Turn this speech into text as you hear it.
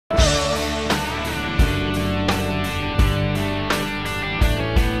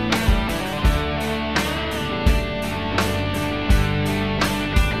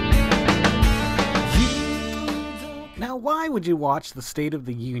would you watch the State of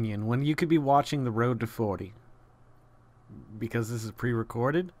the Union when you could be watching The Road to 40? Because this is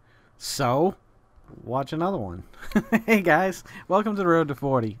pre-recorded? So, watch another one. Hey guys, welcome to The Road to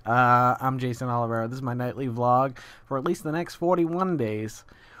 40. I'm Jason Oliveira. This is my nightly vlog for at least the next 41 days,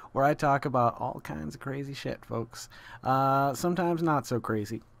 where I talk about all kinds of crazy shit, folks. Sometimes not so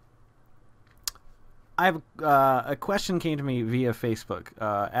crazy. I have a question came to me via Facebook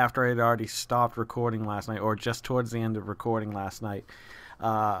after I had already stopped recording last night, or just towards the end of recording last night,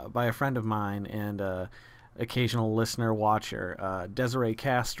 by a friend of mine and occasional listener watcher, Desiree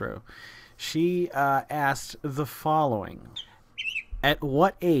Castro. She asked the following: at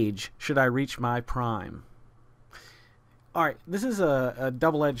what age should I reach my prime? All right, this is a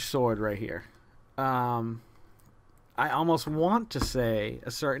double-edged sword right here. I almost want to say a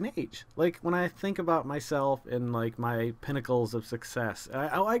certain age. Like, when I think about myself and, like, my pinnacles of success,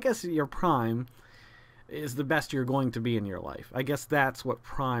 I guess your prime is the best you're going to be in your life. I guess that's what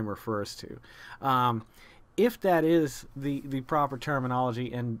prime refers to. If that is the proper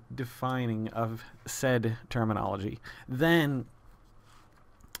terminology and defining of said terminology, then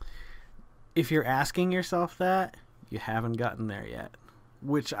if you're asking yourself that, you haven't gotten there yet,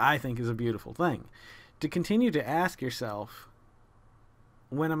 which I think is a beautiful thing. To continue to ask yourself,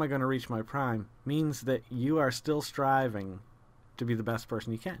 when am I going to reach my prime, means that you are still striving to be the best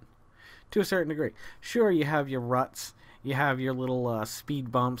person you can, to a certain degree. Sure, you have your ruts, you have your little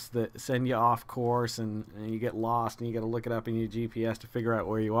speed bumps that send you off course, and you get lost, and you got to look it up in your GPS to figure out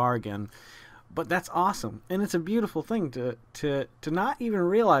where you are again. But that's awesome, and it's a beautiful thing to not even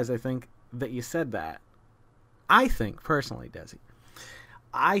realize, I think, that you said that. I think, personally, Desi,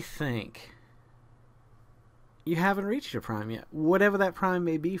 I think you haven't reached your prime yet, whatever that prime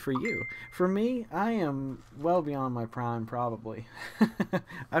may be for you. For me, I am well beyond my prime, probably.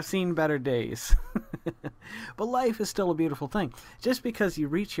 I've seen better days. But life is still a beautiful thing. Just because you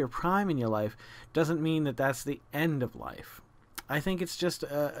reach your prime in your life doesn't mean that that's the end of life. I think it's just,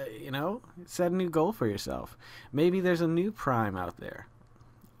 set a new goal for yourself. Maybe there's a new prime out there.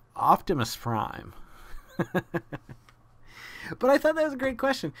 Optimus Prime. But I thought that was a great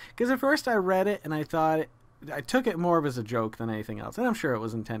question, because at first I read it and I took it more of as a joke than anything else, and I'm sure it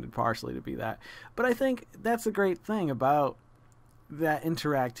was intended partially to be that. But I think that's a great thing about that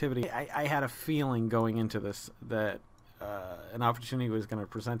interactivity. I had a feeling going into this that an opportunity was going to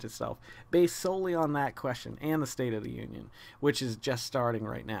present itself based solely on that question and the State of the Union, which is just starting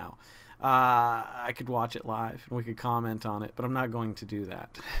right now. I could watch it live and we could comment on it, but I'm not going to do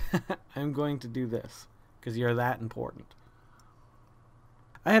that. I'm going to do this because you're that important.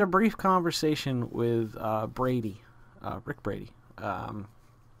 I had a brief conversation with Rick Brady, about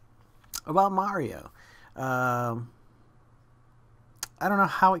Mario. I don't know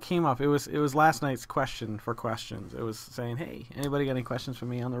how it came up. It was last night's question for questions. It was saying, hey, anybody got any questions for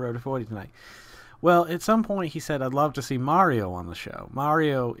me on the Road to 40 tonight? Well, at some point he said, I'd love to see Mario on the show.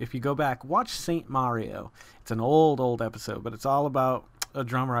 Mario, if you go back, watch Saint Mario. It's an old episode, but it's all about a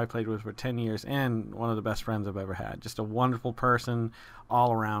drummer I played with for 10 years and one of the best friends I've ever had. Just a wonderful person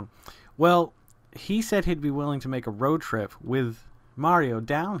all around. Well, he said he'd be willing to make a road trip with Mario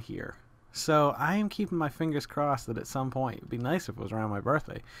down here. So I am keeping my fingers crossed that at some point, it'd be nice if it was around my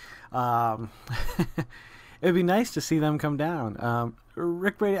birthday. It'd be nice to see them come down.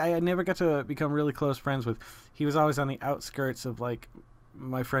 Rick Brady, I never got to become really close friends with. He was always on the outskirts of, like,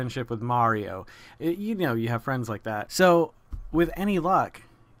 my friendship with Mario. You have friends like that. So with any luck,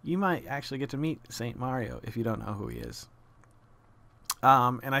 you might actually get to meet Saint Mario if you don't know who he is.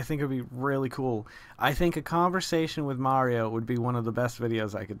 And I think it would be really cool. I think a conversation with Mario would be one of the best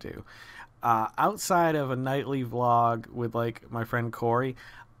videos I could do. Outside of a nightly vlog with, like, my friend Corey,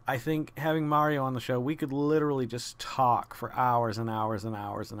 I think having Mario on the show, we could literally just talk for hours and hours and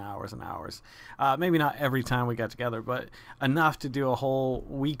hours and hours and hours. Maybe not every time we got together, but enough to do a whole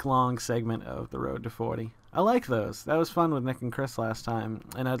week-long segment of The Road to 40. I like those. That was fun with Nick and Chris last time,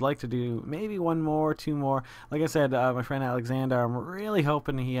 and I'd like to do maybe one more, two more. Like I said, my friend Alexander, I'm really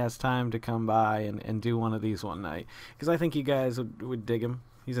hoping he has time to come by and do one of these one night, because I think you guys would dig him.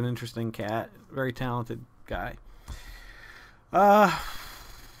 He's an interesting cat, very talented guy.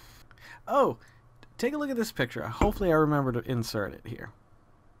 Oh, take a look at this picture. Hopefully I remember to insert it here.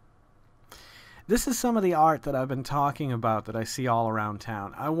 This is some of the art that I've been talking about that I see all around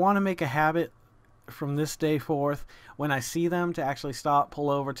town. I want to make a habit from this day forth, when I see them, to actually stop, pull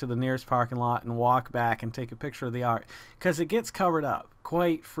over to the nearest parking lot and walk back and take a picture of the art, because it gets covered up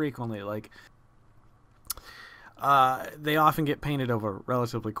quite frequently. Like, they often get painted over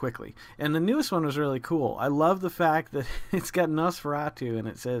relatively quickly. And the newest one was really cool. I love the fact that it's got Nosferatu and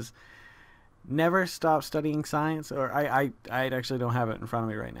it says, never stop studying science, or I actually don't have it in front of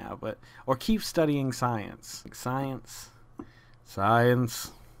me right now, but or keep studying science. Science,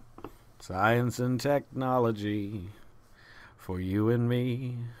 science, science and technology for you and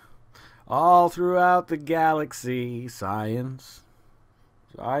me. All throughout the galaxy, science,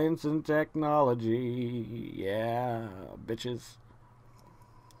 science and technology. Yeah, bitches.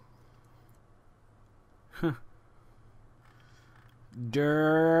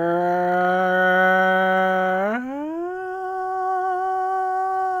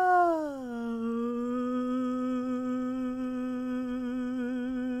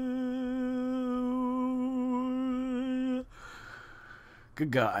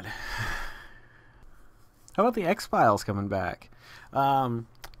 Good God. How about the X-Files coming back?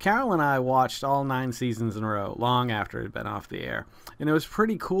 Carol and I watched all 9 seasons in a row, long after it had been off the air. And it was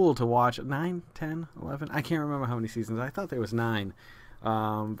pretty cool to watch 9, 10, 11. I can't remember how many seasons. I thought there was 9.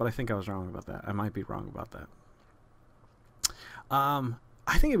 But I think I was wrong about that. I might be wrong about that.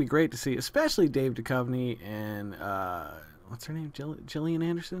 I think it'd be great to see, especially Dave Duchovny and what's her name, Gillian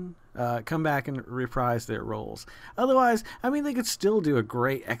Anderson, come back and reprise their roles. Otherwise, I mean, they could still do a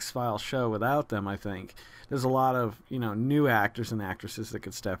great X-Files show without them. I think there's a lot of new actors and actresses that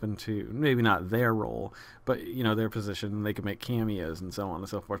could step into maybe not their role, but their position, and they could make cameos and so on and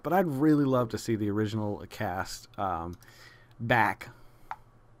so forth. But I'd really love to see the original cast back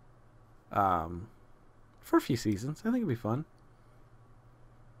for a few seasons. I think it'd be fun.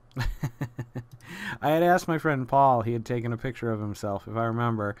 I had asked my friend Paul. He had taken a picture of himself, if I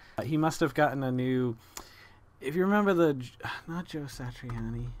remember. He must have gotten a new... If you remember not Joe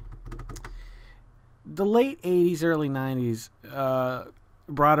Satriani. The late 80s, early 90s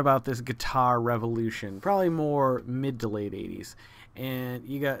brought about this guitar revolution. Probably more mid to late 80s. And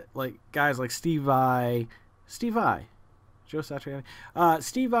you got guys like Steve Vai, Joe Satriani.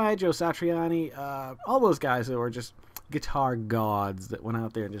 Steve Vai, Joe Satriani, all those guys that were just guitar gods that went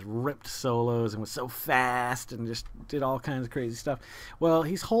out there and just ripped solos and was so fast and just did all kinds of crazy stuff. Well,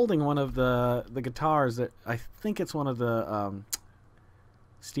 he's holding one of the guitars that I think it's one of the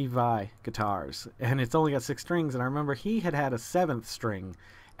Steve Vai guitars, and it's only got 6 strings, and I remember he had a 7th string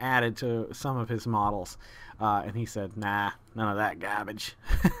added to some of his models, and he said, nah, none of that garbage.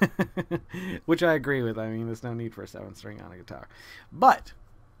 Which I agree with. I mean, there's no need for a 7th string on a guitar. But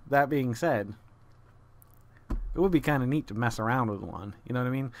that being said, it would be kind of neat to mess around with one. You know what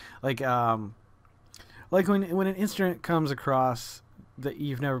I mean? Like when an instrument comes across that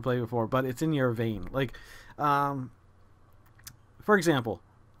you've never played before, but it's in your vein. For example,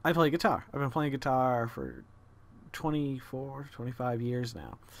 I play guitar. I've been playing guitar for 24, 25 years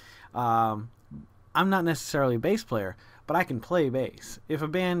now. I'm not necessarily a bass player, but I can play bass. If a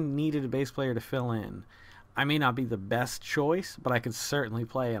band needed a bass player to fill in, I may not be the best choice, but I could certainly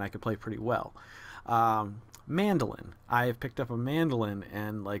play, and I could play pretty well. Mandolin. I have picked up a mandolin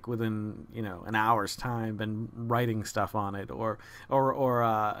and within an hour's time been writing stuff on it, or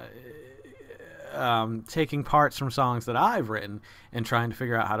taking parts from songs that I've written and trying to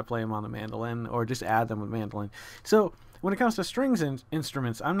figure out how to play them on the mandolin, or just add them with mandolin. So when it comes to strings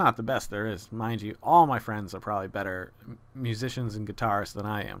instruments, I'm not the best there is. Mind you, all my friends are probably better musicians and guitarists than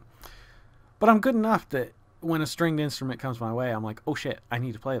I am. But I'm good enough that when a stringed instrument comes my way, I'm like, oh shit, I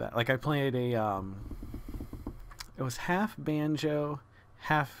need to play that. I played it was half banjo,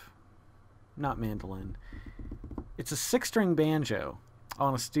 half not mandolin. It's a 6-string banjo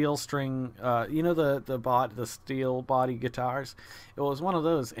on a steel string. The steel body guitars. It was one of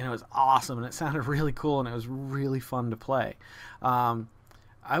those, and it was awesome, and it sounded really cool, and it was really fun to play.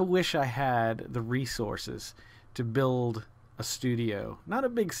 I wish I had the resources to build a studio, not a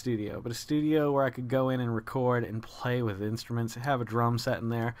big studio, but a studio where I could go in and record and play with instruments, have a drum set in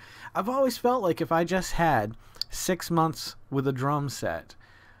there. I've always felt like if I just had 6 months with a drum set,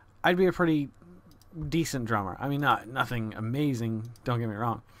 I'd be a pretty decent drummer. I mean, nothing amazing, don't get me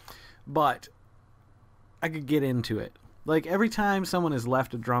wrong, but I could get into it. Every time someone has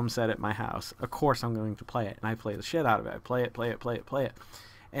left a drum set at my house, of course I'm going to play it, and I play the shit out of it. I play it.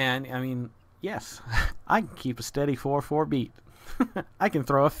 And I mean, yes, I can keep a steady 4/4 beat. I can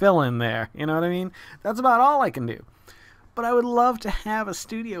throw a fill in there, you know what I mean? That's about all I can do. But I would love to have a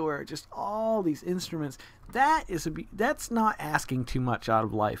studio where just all these instruments. That's not asking too much out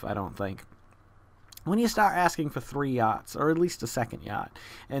of life, I don't think. When you start asking for 3 yachts, or at least a second yacht,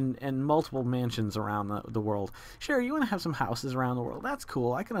 and multiple mansions around the world, sure, you want to have some houses around the world. That's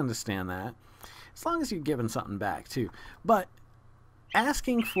cool. I can understand that. As long as you're giving something back, too. But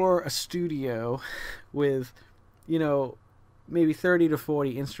asking for a studio with, maybe 30 to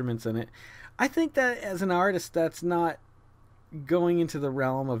 40 instruments in it, I think that as an artist, that's not going into the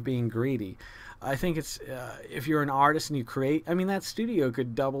realm of being greedy. I think it's if you're an artist and you create, I mean, that studio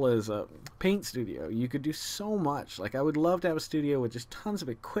could double as a paint studio. You could do so much. Like, I would love to have a studio with just tons of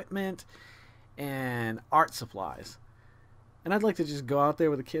equipment and art supplies. And I'd like to just go out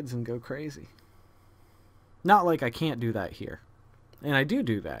there with the kids and go crazy. Not like I can't do that here. And I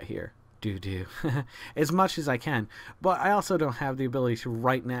do that here. Do. As much as I can. But I also don't have the ability to,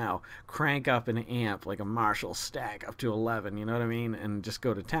 right now, crank up an amp like a Marshall stack up to 11, you know what I mean? And just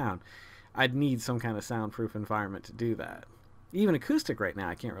go to town. I'd need some kind of soundproof environment to do that. Even acoustic right now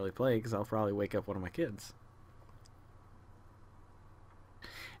I can't really play because I'll probably wake up one of my kids.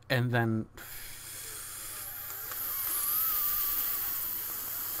 And then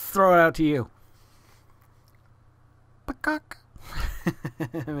throw it out to you.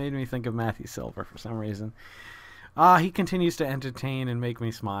 It made me think of Matthew Silver for some reason. He continues to entertain and make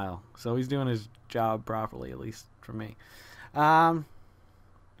me smile. So he's doing his job properly, at least for me. Well,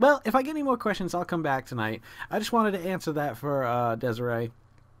 if I get any more questions, I'll come back tonight. I just wanted to answer that for Desiree.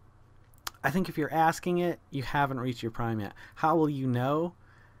 I think if you're asking it, you haven't reached your prime yet. How will you know?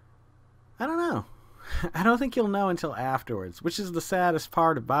 I don't know. I don't think you'll know until afterwards, which is the saddest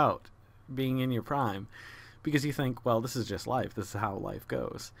part about being in your prime. Because you think, well, this is just life. This is how life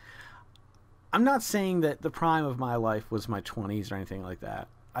goes. I'm not saying that the prime of my life was my 20s or anything like that.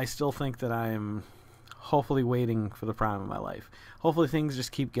 I still think that I'm hopefully waiting for the prime of my life. Hopefully things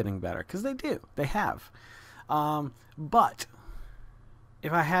just keep getting better. Because they do. They have. But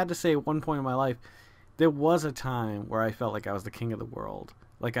if I had to say at one point in my life, there was a time where I felt like I was the king of the world.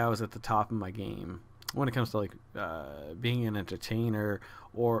 Like I was at the top of my game. When it comes to like being an entertainer,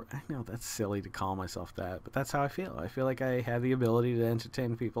 or I know that's silly to call myself that, but that's how I feel. I feel like I have the ability to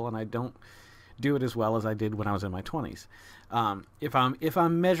entertain people, and I don't do it as well as I did when I was in my 20s. If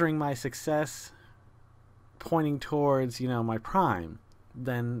I'm measuring my success pointing towards, you know, my prime,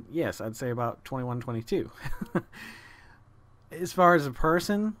 then yes, I'd say about 21, 22. As far as a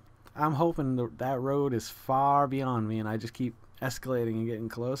person, I'm hoping that road is far beyond me, and I just keep escalating and getting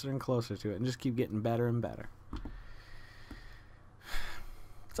closer and closer to it, and just keep getting better and better.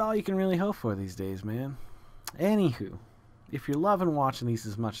 It's all you can really hope for these days, man. Anywho, if you're loving watching these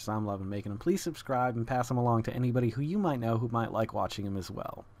as much as I'm loving making them, please subscribe and pass them along to anybody who you might know who might like watching them as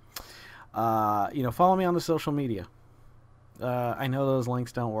well. You know, follow me on the social media. I know those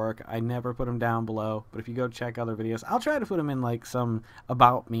links don't work. I never put them down below, but if you go check other videos, I'll try to put them in like some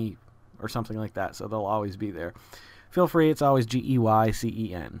about me or something like that, so they'll always be there. Feel free, it's always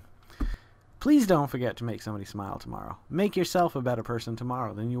GEYCEN. Please don't forget to make somebody smile tomorrow. Make yourself a better person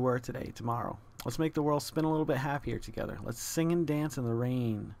tomorrow than you were today, tomorrow. Let's make the world spin a little bit happier together. Let's sing and dance in the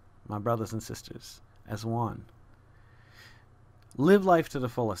rain, my brothers and sisters, as one. Live life to the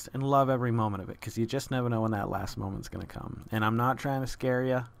fullest and love every moment of it, because you just never know when that last moment's going to come. And I'm not trying to scare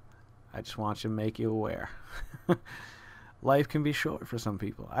you. I just want you to make you aware. Life can be short for some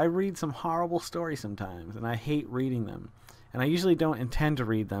people. I read some horrible stories sometimes, and I hate reading them. And I usually don't intend to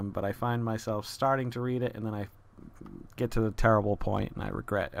read them, but I find myself starting to read it, and then I get to the terrible point, and I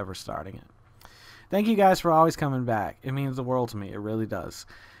regret ever starting it. Thank you guys for always coming back. It means the world to me. It really does.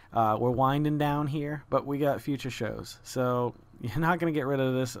 We're winding down here, but we got future shows. So you're not going to get rid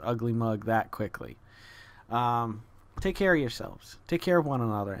of this ugly mug that quickly. Take care of yourselves. Take care of one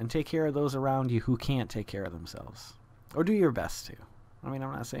another, and take care of those around you who can't take care of themselves. Or do your best to. I mean,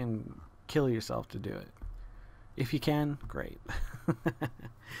 I'm not saying kill yourself to do it. If you can, great.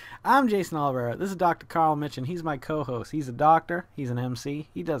 I'm Jason Oliveira. This is Dr. Carl Mitchin. He's my co-host. He's a doctor. He's an MC.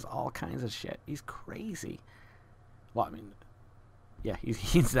 He does all kinds of shit. He's crazy. Well, I mean, yeah,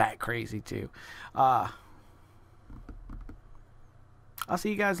 he's that crazy too. I'll see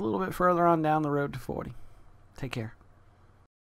you guys a little bit further on down the road to 40. Take care.